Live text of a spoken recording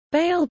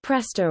Baal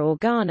Prestor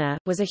Organa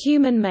was a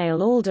human male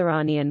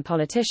Alderaanian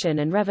politician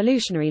and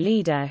revolutionary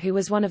leader who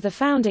was one of the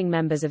founding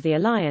members of the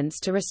Alliance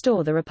to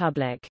Restore the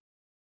Republic.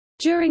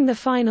 During the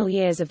final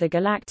years of the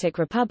Galactic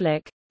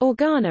Republic,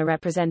 Organa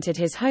represented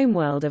his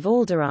homeworld of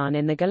Alderaan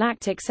in the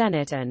Galactic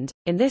Senate and,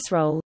 in this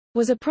role,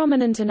 was a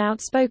prominent and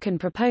outspoken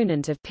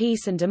proponent of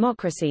peace and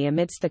democracy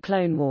amidst the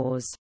Clone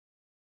Wars.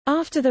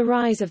 After the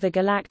rise of the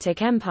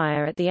Galactic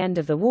Empire at the end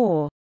of the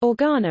war,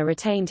 Organa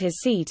retained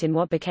his seat in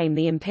what became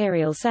the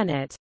Imperial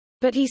Senate,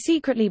 but he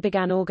secretly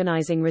began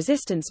organizing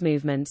resistance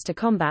movements to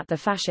combat the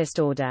fascist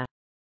order.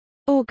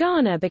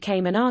 Organa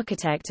became an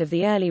architect of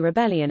the early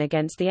rebellion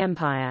against the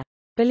Empire,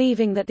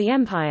 believing that the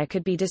Empire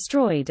could be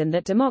destroyed and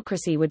that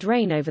democracy would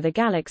reign over the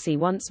galaxy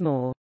once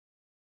more.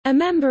 A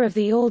member of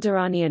the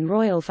Alderaanian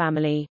royal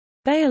family,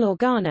 Baal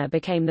Organa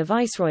became the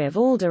Viceroy of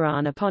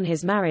Alderaan upon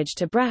his marriage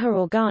to Breha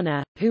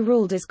Organa, who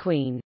ruled as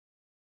queen.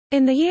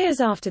 In the years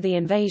after the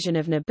invasion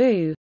of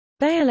Naboo,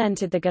 Baal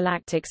entered the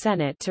Galactic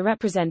Senate to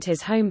represent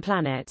his home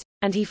planet,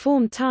 and he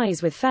formed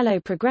ties with fellow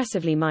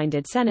progressively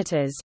minded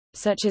senators,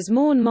 such as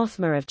Mon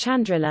Mothma of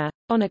Chandrila,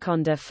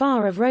 Onaconda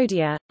Fa of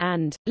Rhodia,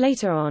 and,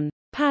 later on,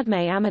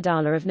 Padme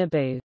Amidala of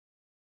Naboo.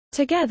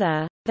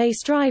 Together, they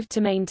strived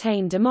to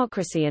maintain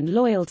democracy and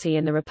loyalty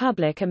in the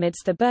Republic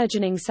amidst the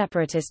burgeoning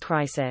separatist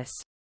crisis.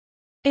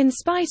 In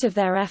spite of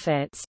their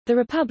efforts, the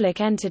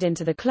Republic entered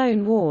into the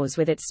Clone Wars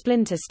with its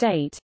splinter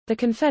state, the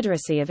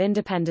Confederacy of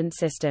Independent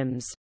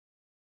Systems.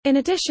 In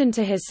addition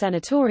to his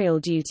senatorial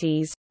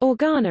duties,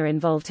 Organa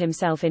involved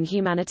himself in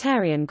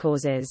humanitarian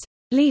causes,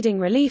 leading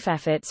relief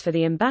efforts for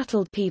the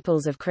embattled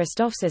peoples of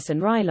Christophsis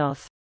and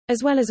Ryloth,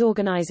 as well as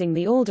organizing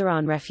the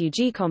Alderaan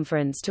Refugee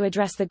Conference to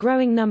address the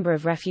growing number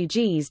of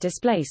refugees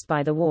displaced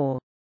by the war.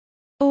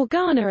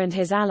 Organa and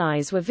his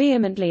allies were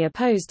vehemently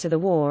opposed to the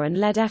war and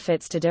led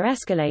efforts to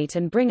de-escalate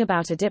and bring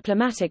about a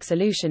diplomatic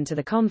solution to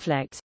the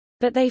conflict,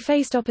 but they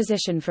faced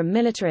opposition from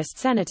militarist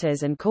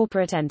senators and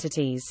corporate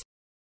entities.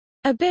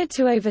 A bid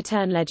to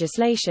overturn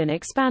legislation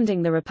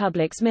expanding the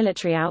Republic's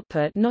military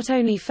output not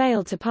only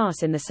failed to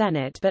pass in the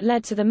Senate but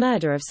led to the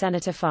murder of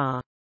Senator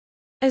Fa.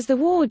 As the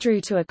war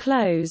drew to a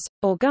close,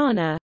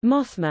 Organa,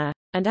 Mothma,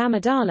 and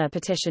Amidala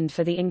petitioned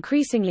for the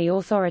increasingly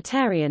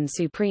authoritarian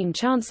Supreme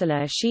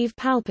Chancellor Sheev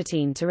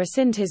Palpatine to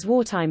rescind his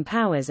wartime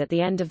powers at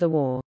the end of the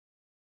war.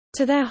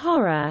 To their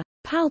horror,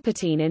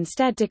 Palpatine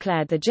instead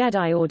declared the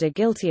Jedi Order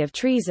guilty of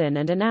treason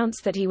and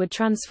announced that he would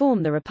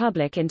transform the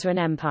Republic into an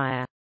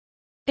empire.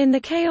 In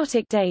the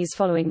chaotic days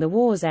following the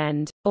war's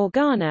end,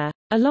 Organa,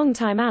 a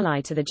longtime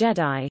ally to the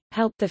Jedi,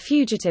 helped the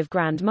fugitive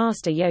Grand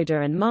Master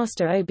Yoda and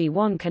Master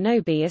Obi-Wan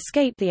Kenobi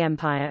escape the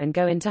Empire and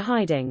go into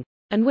hiding,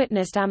 and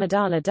witnessed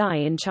Amidala die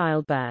in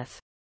childbirth.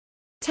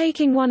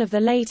 Taking one of the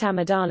late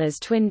Amidala's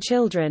twin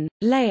children,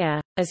 Leia,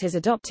 as his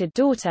adopted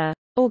daughter,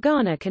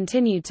 Organa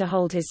continued to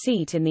hold his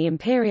seat in the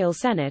Imperial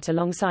Senate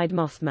alongside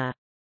Mothma.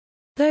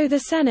 Though the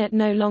Senate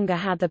no longer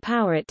had the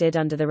power it did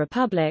under the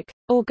Republic,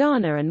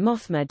 Organa and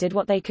Mothma did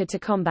what they could to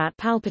combat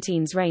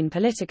Palpatine's reign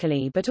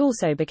politically but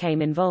also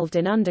became involved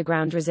in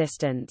underground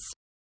resistance.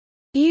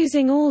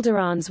 Using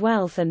Alderaan's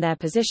wealth and their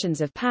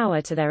positions of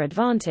power to their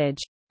advantage,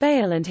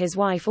 Baal and his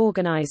wife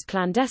organized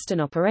clandestine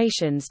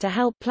operations to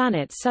help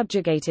planets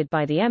subjugated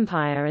by the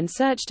Empire and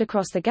searched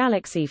across the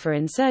galaxy for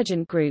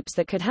insurgent groups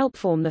that could help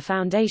form the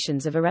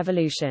foundations of a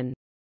revolution.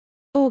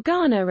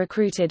 Organa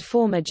recruited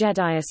former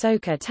Jedi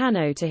Ahsoka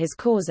Tano to his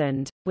cause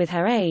and, with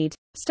her aid,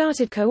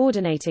 started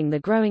coordinating the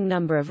growing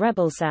number of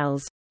rebel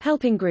cells,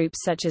 helping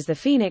groups such as the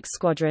Phoenix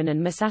Squadron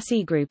and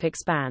Massassi Group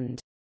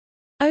expand.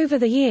 Over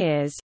the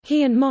years,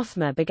 he and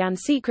Mothma began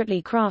secretly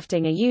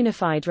crafting a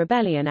unified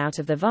rebellion out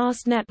of the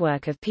vast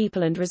network of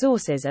people and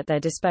resources at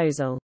their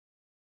disposal.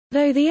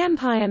 Though the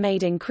Empire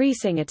made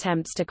increasing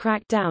attempts to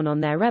crack down on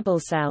their rebel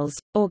cells,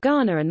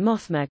 Organa and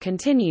Mothma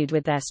continued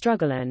with their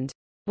struggle and,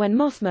 when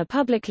Mothma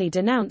publicly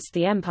denounced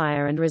the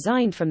Empire and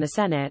resigned from the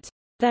Senate,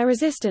 their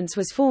resistance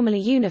was formally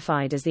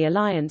unified as the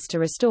Alliance to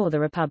Restore the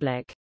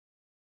Republic.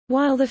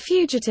 While the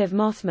fugitive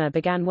Mothma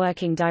began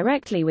working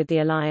directly with the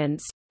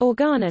Alliance,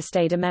 Organa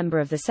stayed a member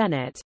of the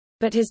Senate,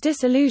 but his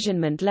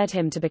disillusionment led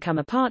him to become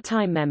a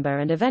part-time member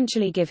and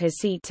eventually give his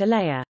seat to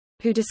Leia,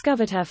 who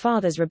discovered her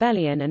father's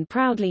rebellion and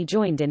proudly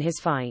joined in his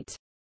fight.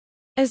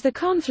 As the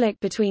conflict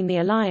between the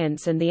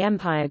Alliance and the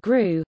Empire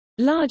grew,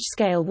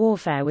 large-scale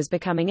warfare was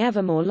becoming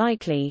ever more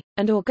likely,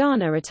 and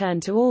Organa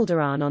returned to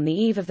Alderaan on the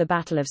eve of the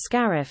Battle of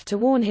Scarif to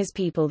warn his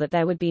people that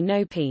there would be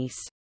no peace.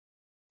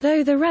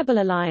 Though the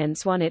Rebel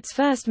Alliance won its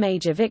first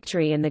major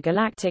victory in the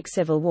Galactic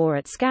Civil War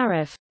at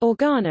Scarif,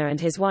 Organa and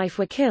his wife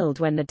were killed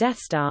when the Death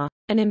Star,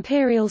 an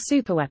Imperial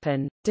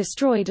superweapon,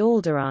 destroyed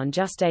Alderaan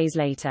just days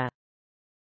later.